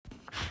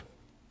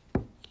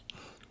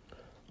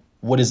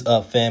What is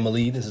up,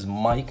 family? This is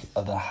Mike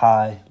of the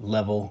High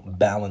Level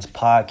Balance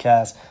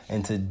Podcast,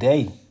 and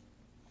today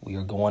we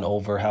are going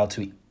over how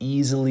to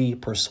easily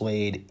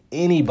persuade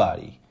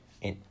anybody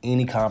in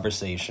any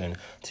conversation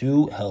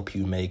to help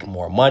you make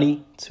more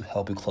money, to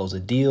help you close a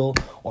deal,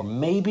 or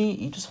maybe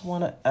you just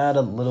want to add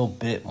a little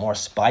bit more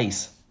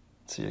spice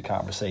to your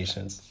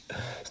conversations.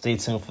 Stay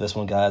tuned for this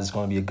one, guys. It's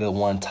going to be a good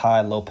one.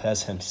 Tai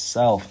Lopez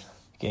himself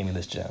gave me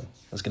this gem.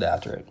 Let's get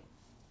after it.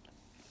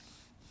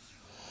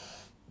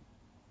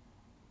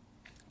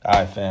 All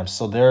right, fam.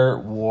 So there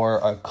were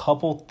a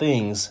couple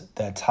things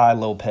that Tai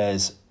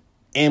Lopez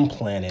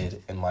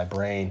implanted in my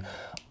brain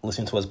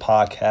listening to his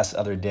podcast the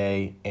other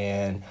day,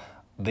 and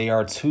they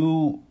are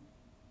two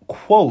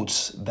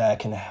quotes that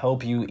can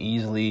help you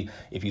easily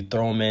if you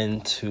throw them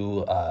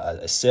into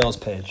a sales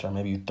pitch, or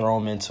maybe you throw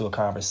them into a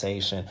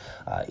conversation.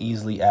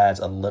 Easily adds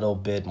a little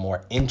bit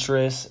more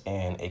interest,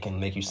 and it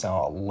can make you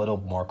sound a little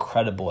more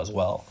credible as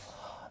well.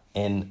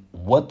 And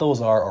what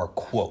those are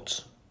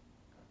quotes.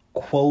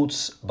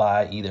 Quotes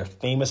by either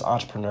famous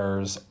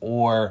entrepreneurs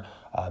or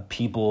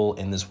people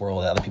in this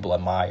world that other people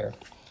admire,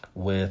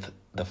 with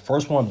the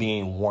first one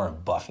being Warren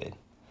Buffett.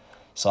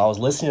 So I was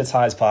listening to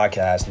Ty's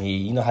podcast, and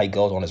you know how he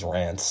goes on his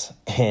rants,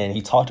 and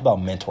he talked about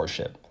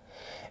mentorship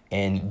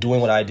and doing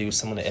what I do,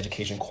 some of the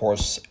education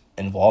course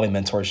involving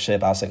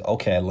mentorship. I was like,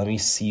 okay, let me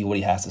see what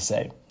he has to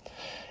say.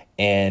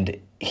 And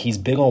he's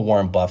big on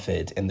Warren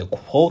Buffett, and the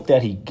quote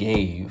that he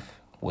gave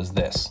was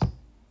this: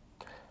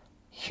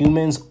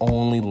 humans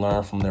only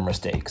learn from their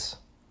mistakes,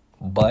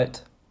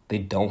 but they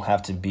don't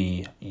have to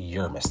be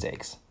your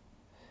mistakes.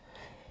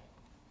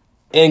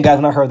 And guys,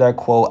 when I heard that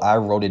quote, I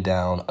wrote it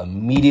down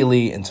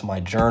immediately into my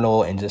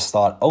journal and just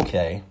thought,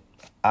 okay,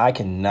 I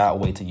cannot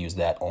wait to use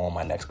that on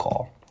my next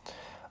call.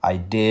 I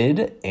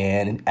did,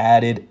 and it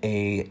added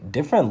a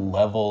different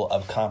level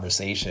of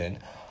conversation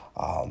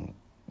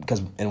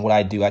because in what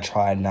I do, I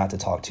try not to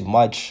talk too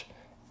much,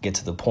 get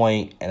to the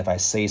point, and if I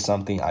say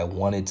something, I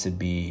want it to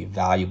be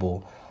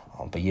valuable.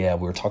 But yeah,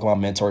 we were talking about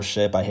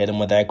mentorship. I hit him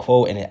with that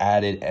quote, and it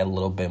added a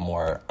little bit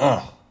more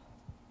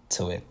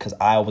to it because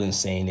I wasn't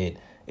saying it.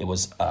 It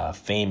was a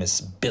famous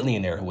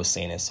billionaire who was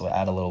saying it, so it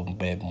added a little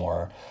bit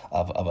more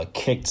of a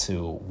kick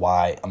to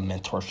why a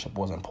mentorship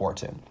was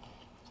important.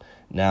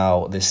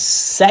 Now, the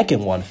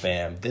second one,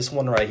 fam, this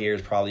one right here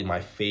is probably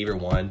my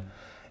favorite one,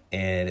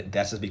 and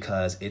that's just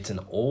because it's an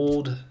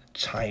old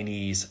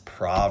Chinese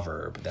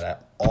proverb that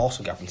I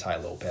also got from Tai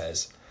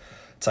Lopez.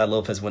 Tai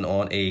Lopez went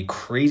on a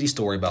crazy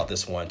story about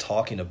this one,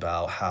 talking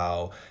about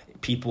how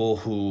people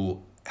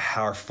who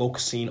are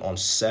focusing on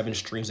 7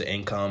 streams of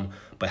income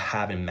but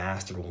haven't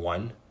mastered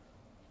one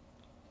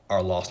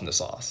are lost in the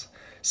sauce.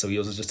 So he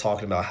was just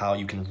talking about how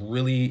you can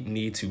really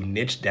need to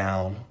niche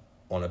down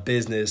on a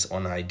business,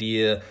 on an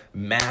idea,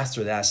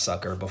 master that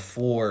sucker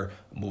before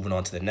moving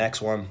on to the next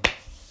one.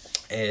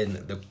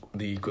 And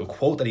the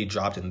quote that he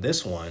dropped in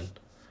this one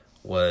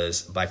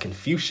was by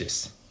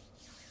Confucius,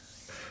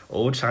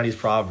 old Chinese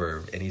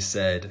proverb, and he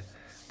said,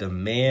 "The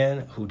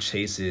man who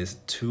chases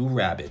 2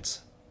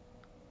 rabbits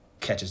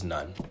catches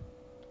none."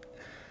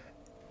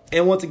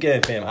 And once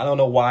again, fam, I don't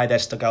know why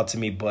that stuck out to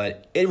me,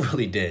 but it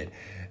really did.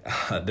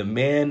 The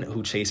man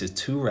who chases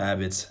 2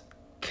 rabbits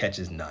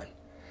catches none.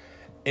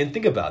 And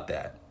think about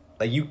that.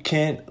 Like, you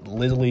can't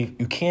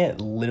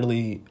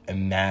literally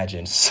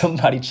imagine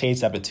somebody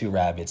chase after 2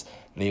 rabbits.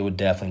 They would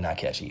definitely not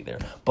catch either.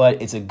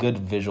 But it's a good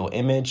visual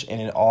image,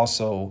 and it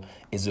also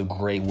is a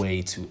great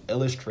way to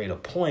illustrate a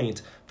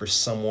point for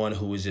someone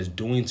who is just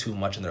doing too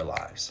much in their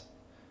lives.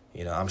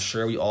 You know, I'm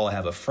sure we all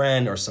have a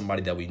friend or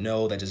somebody that we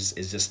know that is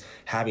just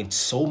having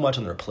so much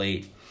on their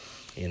plate.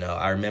 You know,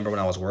 I remember when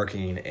I was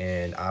working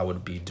and I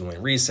would be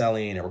doing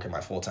reselling and working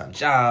my full-time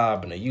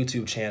job and a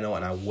YouTube channel,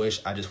 and I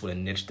wish I just would have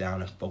niched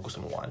down and focused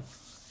on one.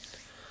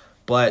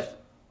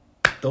 But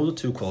those are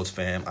 2 quotes,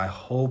 fam. I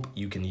hope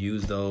you can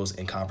use those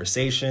in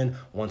conversation.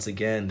 Once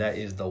again, that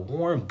is the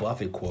Warren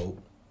Buffett quote: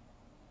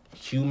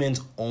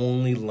 humans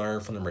only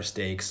learn from their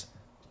mistakes,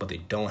 but they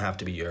don't have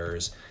to be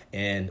yours.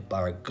 And by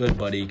our good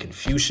buddy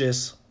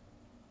Confucius,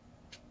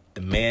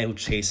 the man who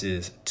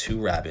chases 2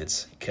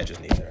 rabbits catches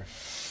neither.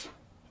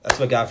 That's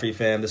what I got for you,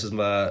 fam. This is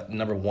my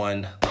number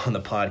 1 on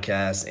the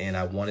podcast, and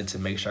I wanted to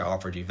make sure I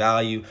offered you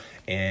value.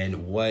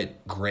 And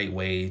what great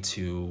way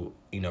to,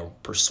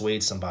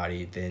 persuade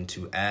somebody than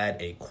to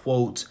add a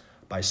quote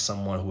by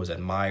someone who is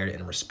admired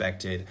and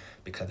respected,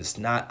 because it's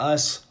not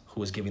us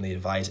who is giving the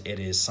advice. It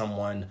is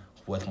someone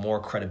with more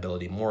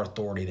credibility, more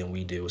authority than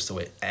we do. So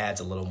it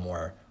adds a little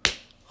more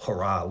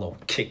hurrah, a little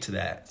kick to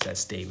that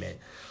statement.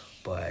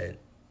 But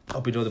I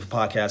hope you enjoy the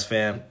podcast,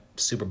 fam.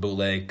 Super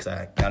bootleg because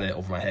I got it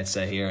over my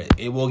headset here.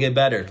 It will get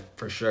better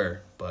for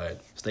sure. But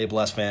stay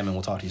blessed, fam, and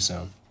we'll talk to you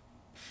soon.